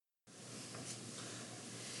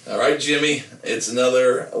All right, Jimmy, it's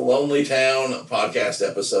another Lonely Town podcast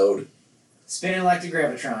episode. Spinning like the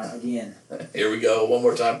Gravitron again. Here we go, one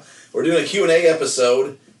more time. We're doing a Q&A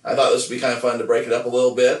episode. I thought this would be kind of fun to break it up a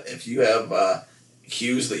little bit. If you have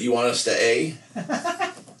cues that you want us to A,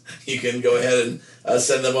 you can go ahead and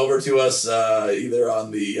send them over to us either on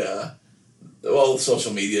the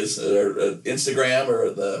social medias, or Instagram or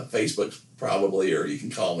the Facebook probably, or you can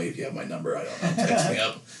call me if you have my number. I don't know. Text me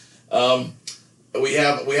up. We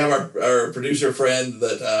have our producer friend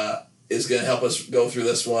that is going to help us go through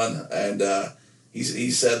this one, and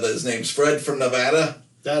he said that his name's Fred from Nevada.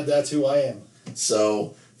 That's who I am.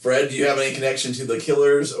 So, Fred, do you have any connection to the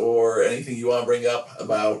Killers or anything you want to bring up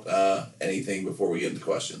about anything before we get into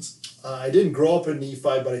questions? I didn't grow up in Nephi,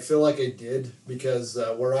 but I feel like I did because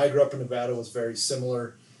where I grew up in Nevada was very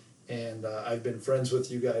similar, and I've been friends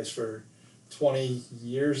with you guys for 20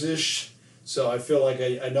 years-ish. So I feel like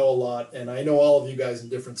I know a lot, and I know all of you guys in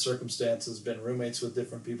different circumstances, been roommates with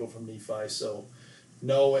different people from Nephi, so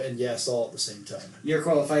no and yes all at the same time. You're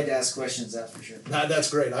qualified to ask questions, that's for sure. That's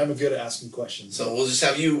great. I'm good at asking questions. So we'll just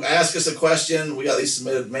have you ask us a question. We got these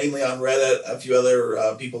submitted mainly on Reddit. A few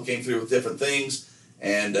other people came through with different things,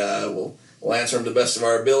 and we'll answer them to the best of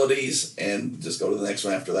our abilities, and just go to the next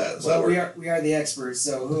one after that. Well, we are the experts,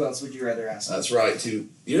 so who else would you rather ask? That's right.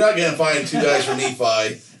 You're not going to find two guys from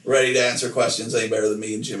Nephi ready to answer questions any better than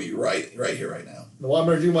me and Jimmy right here, right now. Well, I'm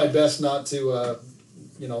going to do my best not to,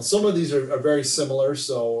 some of these are very similar.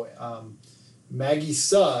 So Maggie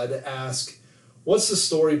Sudd asked, what's the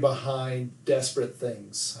story behind Desperate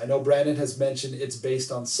Things? I know Brandon has mentioned it's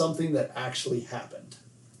based on something that actually happened.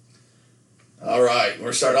 All right,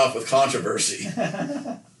 we're starting off with controversy.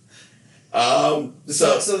 So the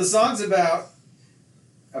song's about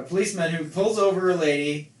a policeman who pulls over a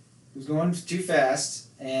lady who's going too fast,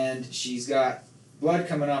 and she's got blood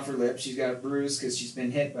coming off her lip. She's got a bruise because she's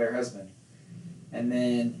been hit by her husband. And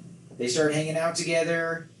then they start hanging out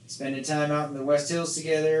together, spending time out in the West Hills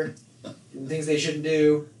together, doing things they shouldn't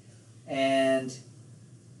do. And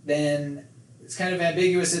then it's kind of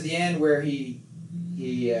ambiguous at the end where he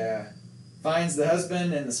finds the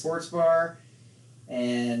husband in the sports bar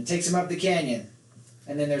and takes him up the canyon.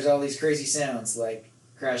 And then there's all these crazy sounds like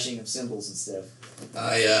crashing of cymbals and stuff.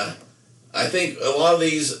 I think a lot of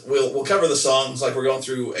these, we'll cover the songs like we're going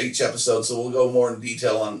through each episode, so we'll go more in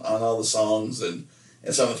detail on all the songs and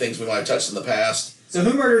some of the things we might have touched in the past. So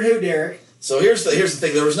who murdered who, Derek? So here's the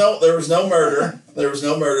thing. There was no murder. There was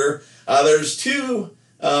no murder. There's two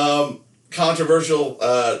controversial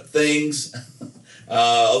things.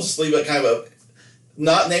 I'll just leave it kind of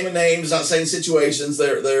not naming names, not saying situations.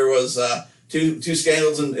 There was two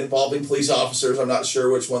scandals involving police officers. I'm not sure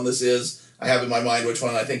which one this is. I have in my mind which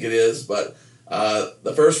one I think it is, but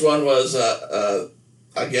the first one was,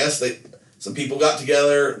 I guess some people got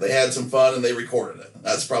together, they had some fun, and they recorded it.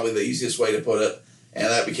 That's probably the easiest way to put it, and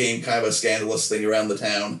that became kind of a scandalous thing around the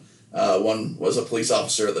town. One was a police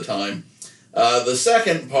officer at the time. The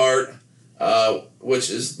second part, which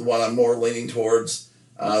is the one I'm more leaning towards,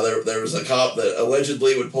 there was a cop that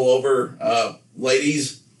allegedly would pull over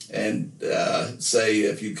ladies and say,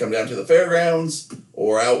 if you come down to the fairgrounds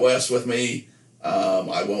or out west with me,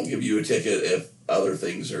 I won't give you a ticket if other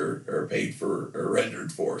things are paid for or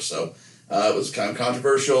rendered for. So it was kind of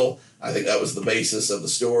controversial. I think that was the basis of the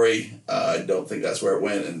story. I don't think that's where it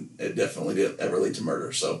went, and it definitely didn't ever lead to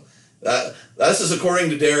murder. So that's just according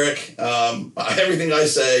to Derek. Everything I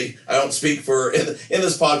say, I don't speak for, in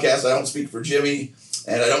this podcast, I don't speak for Jimmy,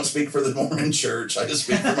 and I don't speak for the Mormon Church. I just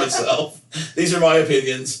speak for myself. These are my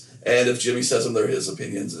opinions, and if Jimmy says them, they're his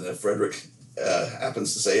opinions, and if Frederick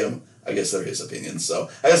happens to say them, I guess they're his opinions. So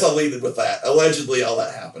I guess I'll leave it with that. Allegedly, all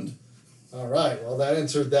that happened. All right. Well, that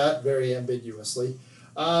answered that very ambiguously.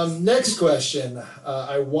 Next question.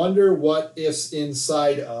 I wonder what Ifs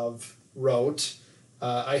Inside Of wrote.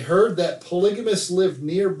 I heard that polygamists lived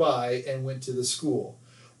nearby and went to the school.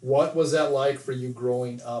 What was that like for you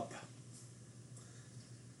growing up?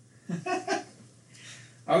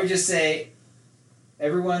 I would just say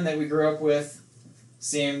everyone that we grew up with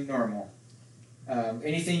seemed normal.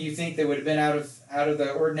 Anything you think that would have been out of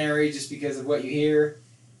the ordinary just because of what you hear,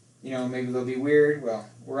 maybe they'll be weird. Well,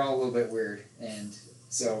 we're all a little bit weird, and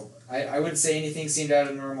so I wouldn't say anything seemed out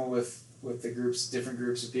of normal with the different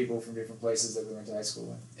groups of people from different places that we went to high school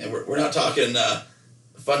with. And we're not talking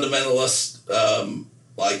fundamentalist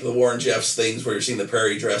like the Warren Jeffs things where you're seeing the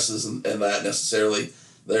prairie dresses and that necessarily.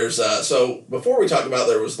 There's so before we talked about,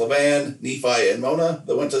 there was Levan, Nephi, and Mona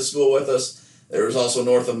that went to school with us. There was also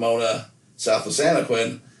north of Mona, south of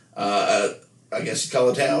Santaquin, I guess you call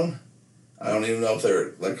it town. I don't even know if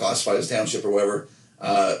they're classified as township or whatever.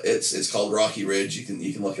 It's called Rocky Ridge. You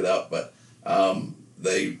can look it up, but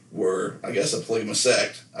they were, I guess, a polygamous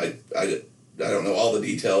sect. I don't know all the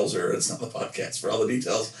details, or it's not the podcast for all the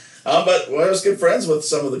details. But I was good friends with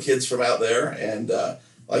some of the kids from out there, and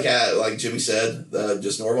like Jimmy said,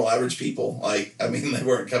 just normal average people. Like, I mean, they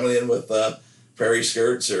weren't coming in with prairie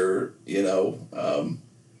skirts or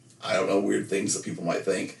I don't know, weird things that people might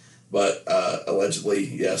think. But allegedly,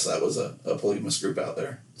 yes, that was a polygamous group out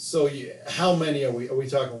there. So how many are we? Are we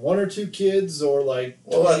talking 1 or 2 kids, or like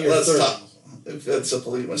 20 Well, or let's 30? talk. If it's a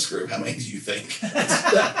polygamous group, how many do you think?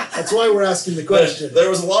 That's why we're asking the question. There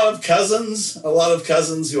was a lot of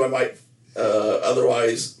cousins who I might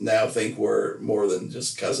otherwise now think were more than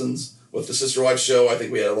just cousins. With the Sister Wives show, I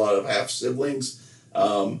think we had a lot of half siblings.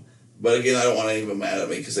 But again, I don't want any of them mad at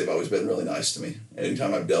me because they've always been really nice to me.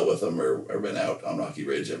 Anytime I've dealt with them or been out on Rocky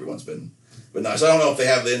Ridge, everyone's been nice. I don't know if they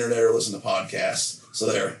have the internet or listen to podcasts. So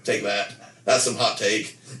there, take that. That's some hot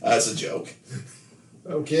take. That's a joke.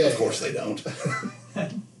 Okay. Of course they don't.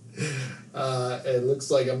 It looks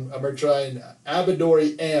like I'm trying.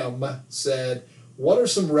 Abadori M said, "What are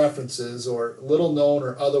some references, or little known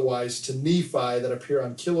or otherwise, to Nephi that appear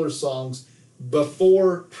on Killer songs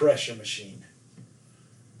before Pressure Machine?"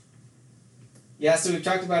 Yeah, so we've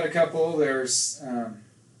talked about a couple. There's,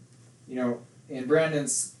 in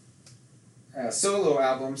Brandon's solo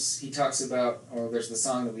albums, he talks about, there's the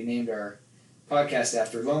song that we named our podcast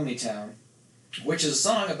after, Lonely Town, which is a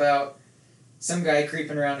song about some guy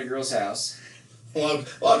creeping around a girl's house. A lot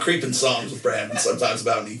of creeping songs with Brandon, sometimes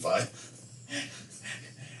about Nephi.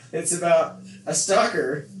 It's about a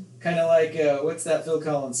stalker, kind of like, what's that Phil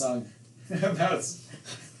Collins song? about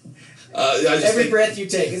Every Breath You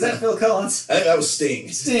Take. Is that Phil Collins? I think that was Sting.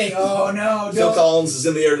 Sting. Oh, no. Phil Collins is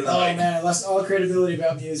in the air tonight. Oh, man. I lost all credibility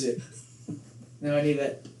about music. Now I need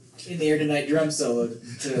that in the air tonight drum solo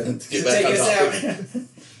to get take back us on out.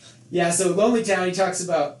 Yeah, so Lonely Town, he talks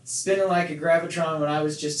about spinning like a Gravitron when I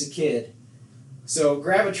was just a kid. So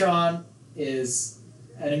Gravitron is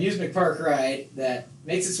an amusement park ride that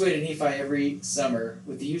makes its way to Nephi every summer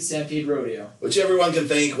with the Ute Stampede Rodeo. Which everyone can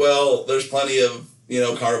think, well, there's plenty of,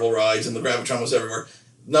 carnival rides, and the Gravitron was everywhere.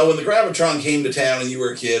 No, when the Gravitron came to town and you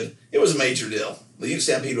were a kid, it was a major deal. The Ute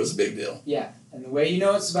Stampede was a big deal. Yeah, and the way you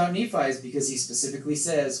know it's about Nephi is because he specifically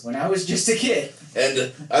says, when I was just a kid.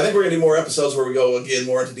 And I think we're going to do more episodes where we go, again,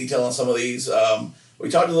 more into detail on some of these. We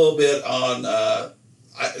talked a little bit on,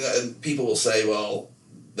 and people will say, well,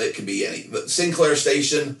 that could be any. The Sinclair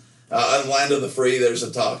Station, on Land of the Free, there's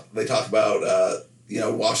a talk, they talk about,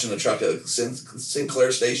 washing the truck at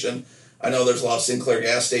Sinclair Station. I know there's a lot of Sinclair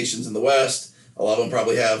gas stations in the West. A lot of them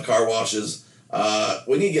probably have car washes.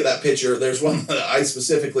 We need to get that picture. There's one that I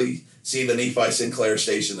specifically see, the Nephi Sinclair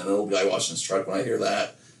Station, and an old guy washing his truck when I hear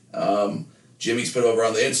that. Jimmy's put over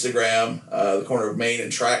on the Instagram, the corner of Main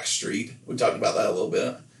and Track Street. We talked about that a little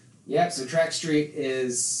bit. Yeah, so Track Street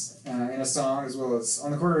is in a song, as well as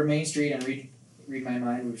on the corner of Main Street and Read My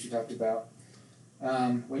Mind, which we talked about.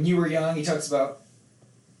 When You Were Young, he talks about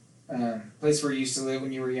place where you used to live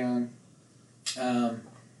when you were young.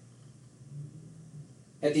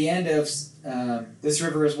 At the end of This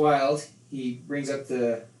River is Wild, he brings up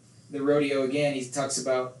the rodeo again. He talks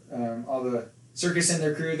about all the circus and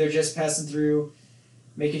their crew. They're just passing through,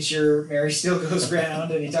 making sure Mary still goes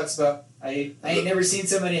round. And he talks about, I ain't never seen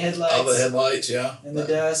so many headlights. All the headlights, yeah. And the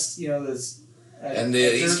dust, this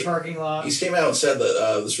he's parking lot. He's came out and said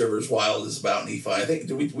that This River is Wild is about Nephi. I think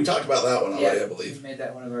we talked about that one already, I believe. We made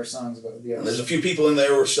that one of our songs about the And there's a few people in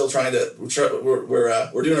there. We're still trying to.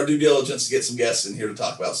 We're doing our due diligence to get some guests in here to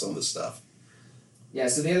talk about some of this stuff. Yeah.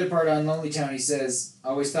 So the other part on Lonely Town, he says, "I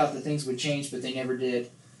always thought that things would change, but they never did."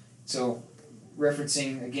 So,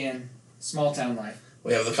 referencing again, small town life.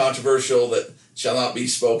 We have the controversial that shall not be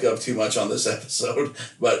spoke of too much on this episode,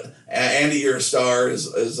 but Andy, You're a Star is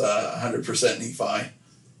 100% Nephi.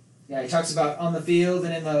 Yeah, he talks about on the field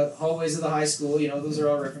and in the hallways of the high school. Those are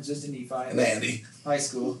all references to Nephi. And Andy. High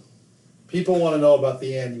school. People want to know about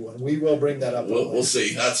the Andy one. We will bring that up. We'll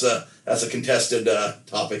see. That's a contested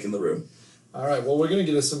topic in the room. All right. Well, we're going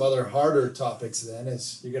to get to some other harder topics then,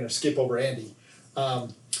 as you're going to skip over Andy.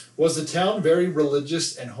 Was the town very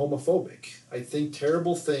religious and homophobic? I think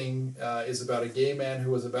Terrible Thing is about a gay man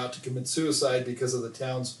who was about to commit suicide because of the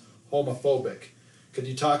town's homophobic. Could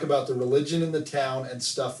you talk about the religion in the town and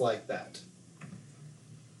stuff like that?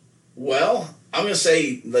 Well, I'm going to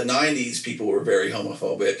say the 90s people were very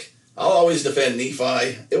homophobic. I'll always defend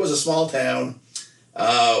Nephi. It was a small town.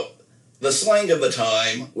 The slang of the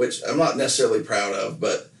time, which I'm not necessarily proud of,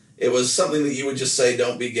 but it was something that you would just say,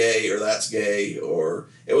 don't be gay, or that's gay, or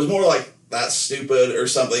it was more like, that's stupid, or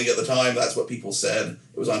something at the time. That's what people said.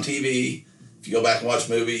 It was on TV. if you go back and watch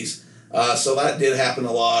movies. So that did happen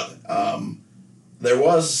a lot. There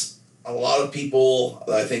was a lot of people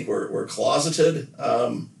that I think were closeted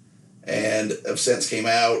and have since came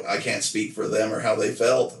out. I can't speak for them or how they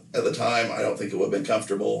felt at the time. I don't think it would have been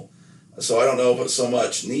comfortable. So I don't know if it's so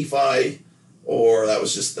much Nephi or that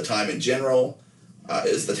was just the time in general.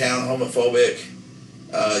 Is the town homophobic?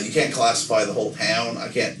 You can't classify the whole town. I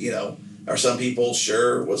can't, are some people?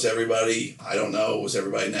 Sure. Was everybody? I don't know. Was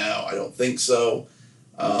everybody now? I don't think so.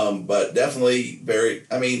 But definitely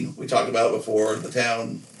we talked about it before, the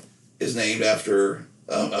town is named after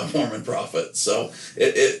a Mormon prophet. So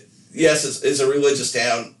yes, it's a religious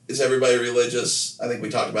town. Is everybody religious? I think we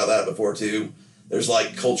talked about that before too. There's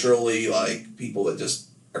culturally people that just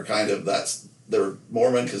are they're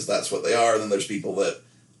Mormon because that's what they are. And then there's people that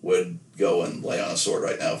would go and lay on a sword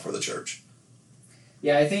right now for the church.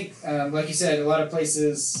 Yeah, I think, like you said, a lot of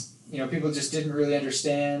places, people just didn't really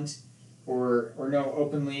understand or know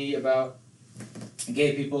openly about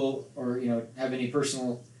gay people or, have any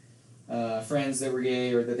personal friends that were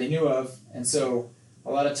gay or that they knew of. And so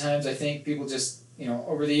a lot of times I think people just,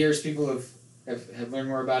 over the years, people have learned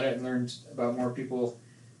more about it and learned about more people.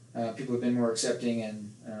 People have been more accepting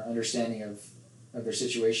and understanding of their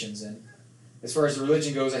situations. And as far as the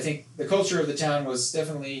religion goes, I think the culture of the town was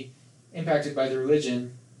definitely impacted by the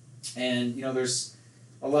religion. And, there's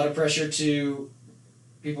a lot of pressure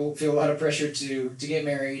people feel a lot of pressure to get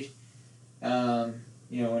married. And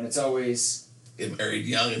it's always... Get married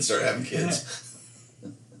young and start having kids.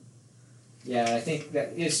 Yeah, I think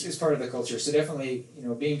that is part of the culture. So definitely,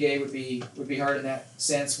 being gay would be hard in that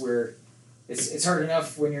sense where it's hard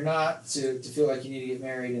enough when you're not to feel like you need to get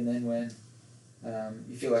married, and then when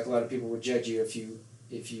you feel like a lot of people would judge you if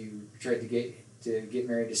you tried to get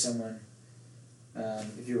married to someone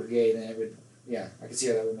if you were gay, then it would, I could see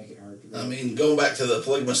how that would make it hard. I mean, going back to the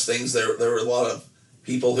polygamous things, there were a lot of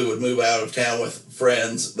people who would move out of town with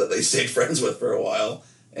friends that they stayed friends with for a while,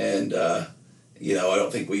 and I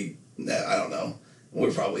don't think I don't know.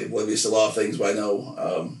 We're probably oblivious to a lot of things, but I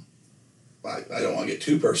know, I don't want to get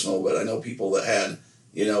too personal, but I know people that had,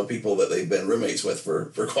 people that they've been roommates with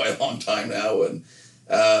for quite a long time now. And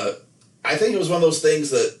I think it was one of those things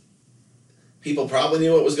that people probably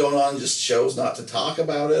knew what was going on, just chose not to talk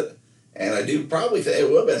about it. And I do probably think it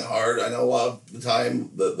would have been hard. I know a lot of the time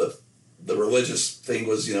the religious thing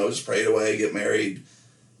was, just pray it away, get married,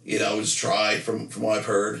 just try from what I've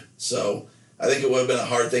heard. So I think it would have been a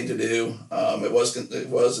hard thing to do. It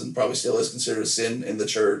was and probably still is considered a sin in the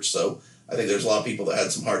church. So I think there's a lot of people that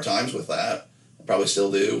had some hard times with that. Probably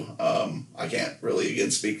still do. I can't really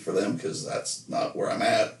again speak for them because that's not where I'm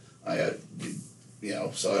at.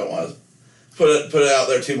 So I don't want to put it out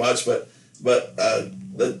there too much. But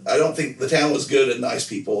I don't think the town was good and nice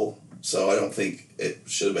people. So I don't think it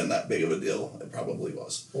should have been that big of a deal. It probably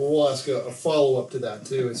was. Well, we'll ask a follow-up to that,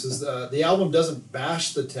 too. It says the album doesn't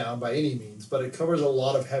bash the town by any means, but it covers a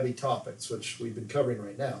lot of heavy topics, which we've been covering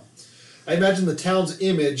right now. I imagine the town's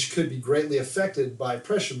image could be greatly affected by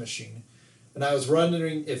Pressure Machine, and I was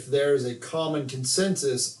wondering if there's a common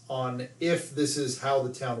consensus on if this is how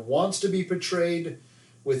the town wants to be portrayed,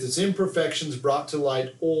 with its imperfections brought to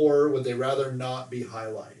light, or would they rather not be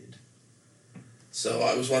highlighted? So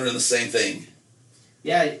I was wondering the same thing.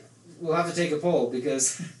 Yeah, we'll have to take a poll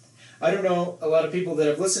because I don't know a lot of people that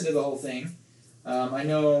have listened to the whole thing. I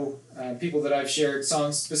know people that I've shared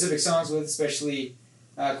specific songs with, especially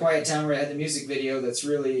Quiet Town, where I had the music video that's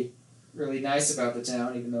really, really nice about the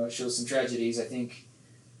town, even though it shows some tragedies. I think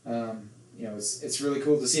it's really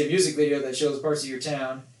cool to see a music video that shows parts of your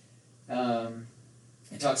town.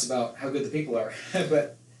 It talks about how good the people are.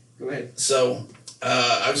 But go ahead. So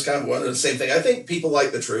I was kind of wondering the same thing. I think people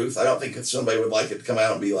like the truth. I don't think somebody would like it to come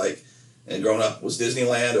out and be like, and growing up was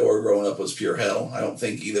Disneyland or growing up was pure hell. I don't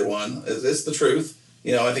think either one. It's the truth.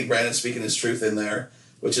 I think Brandon's speaking his truth in there,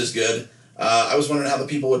 which is good. I was wondering how the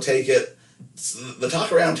people would take it. The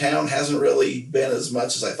talk around town hasn't really been as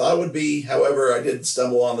much as I thought it would be. However, I did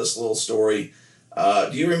stumble on this little story.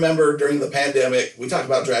 Do you remember during the pandemic, we talked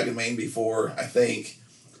about Dragon Main before, I think,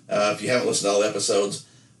 if you haven't listened to all the episodes,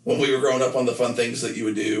 when we were growing up, one of the fun things that you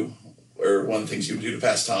would do, or one of the things you would do to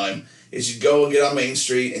pass time, is you'd go and get on Main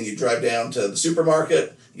Street and you'd drive down to the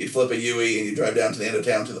supermarket, you'd flip a Yui, and you'd drive down to the end of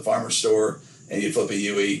town to the farmer's store, and you'd flip a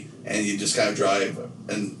Yui, and you'd just kind of drive,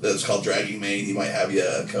 and that's called dragging Main. You might have you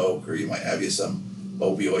a Coke, or you might have you some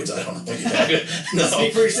opioids, I don't know what you have. No.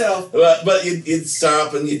 Speak for yourself. But you'd start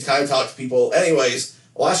up and you'd kind of talk to people. Anyways,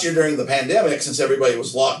 last year during the pandemic, since everybody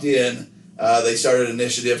was locked in, they started an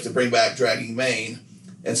initiative to bring back Dragging Main.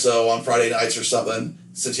 And so on Friday nights or something,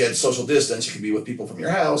 since you had social distance, you could be with people from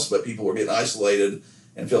your house, but people were getting isolated.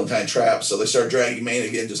 and feeling kind of trapped. So they started dragging Maine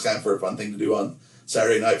again, just kind of for a fun thing to do on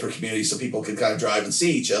Saturday night for community, so people could kind of drive and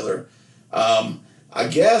see each other. I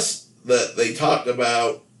guess that they talked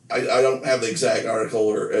about, I don't have the exact article,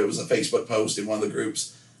 or it was a Facebook post in one of the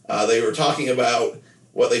groups. They were talking about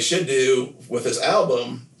what they should do with this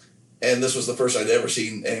album, and this was the first I'd ever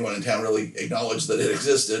seen anyone in town really acknowledge that it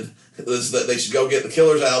existed, is that they should go get the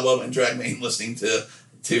Killers album and drag Maine listening to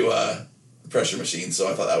Pressure Machine. So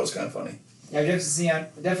I thought that was kind of funny. I've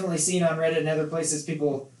definitely seen on Reddit and other places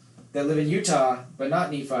people that live in Utah but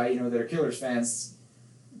not Nephi, that are Killers fans,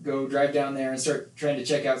 go drive down there and start trying to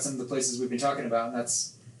check out some of the places we've been talking about. And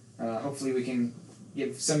that's hopefully we can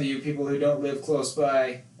give some of you people who don't live close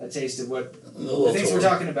by a taste of what the things we're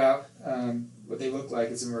talking about, what they look like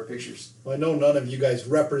in some of our pictures. Well, I know none of you guys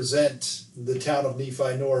represent the town of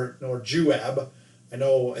Nephi nor Juab.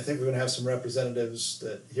 I think we're going to have some representatives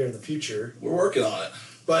that here in the future. We're working on it.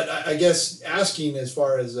 But I guess asking as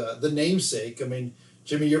far as the namesake, I mean,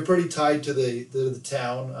 Jimmy, you're pretty tied to the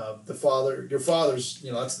town. Your father's,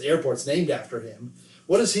 that's the airport's named after him.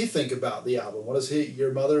 What does he think about the album? What does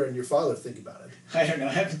your mother and your father think about it? I don't know.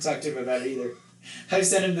 I haven't talked to him about it either. I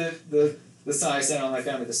sent him the song. I sent all my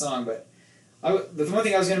family the song, but the one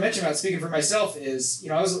thing I was going to mention about speaking for myself is,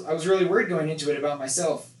 I was really worried going into it about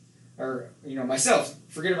myself, or myself.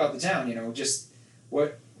 Forget about the town. Just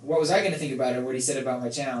what was I going to think about it? What he said about my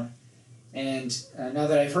town, and now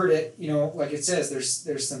that I've heard it, like it says,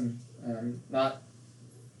 there's some not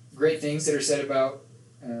great things that are said about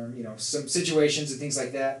some situations and things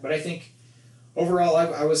like that. But I think overall,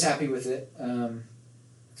 I was happy with it.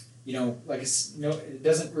 It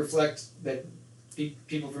doesn't reflect that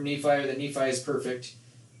people from Nephi or that Nephi is perfect.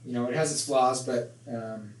 It has its flaws, but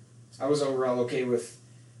I was overall okay with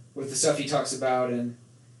the stuff he talks about, and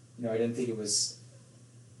I didn't think it was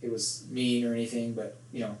mean or anything. But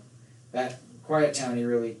that Quiet Town, he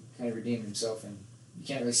really kind of redeemed himself, and you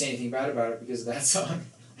can't really say anything bad about it because of that song.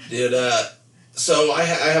 So I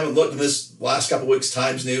haven't looked at this last couple of weeks'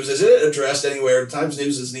 Times News. Is it addressed anywhere? Times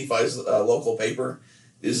News is Nephi's local paper.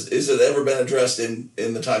 Is it ever been addressed in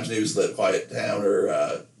the Times News that Quiet Town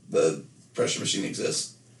or the Pressure Machine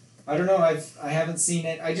exists? I don't know. I haven't seen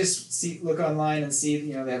it. I just look online and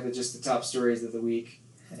see they have just the top stories of the week,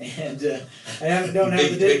 and I don't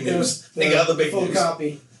have big news. They got the big full news.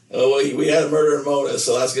 Copy. Oh, we had a murder in Mona,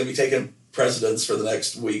 so that's going to be taking precedence for the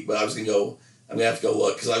next week. But I'm going to have to go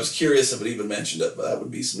look because I was curious if it even mentioned it. But that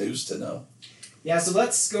would be some news to know. Yeah. So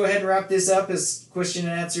let's go ahead and wrap this up as question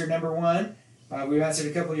and answer number 1. We've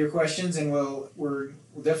answered a couple of your questions, and we'll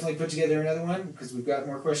definitely put together another one because we've got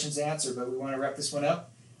more questions to answer. But we want to wrap this one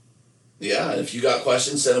up. Yeah, and if you got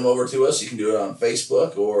questions, send them over to us. You can do it on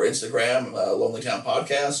Facebook or Instagram, Lonely Town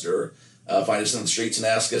Podcast, or find us in the streets and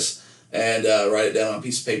ask us, and write it down on a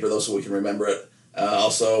piece of paper, though, so we can remember it. I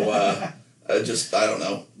don't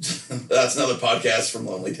know. That's another podcast from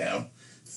Lonely Town.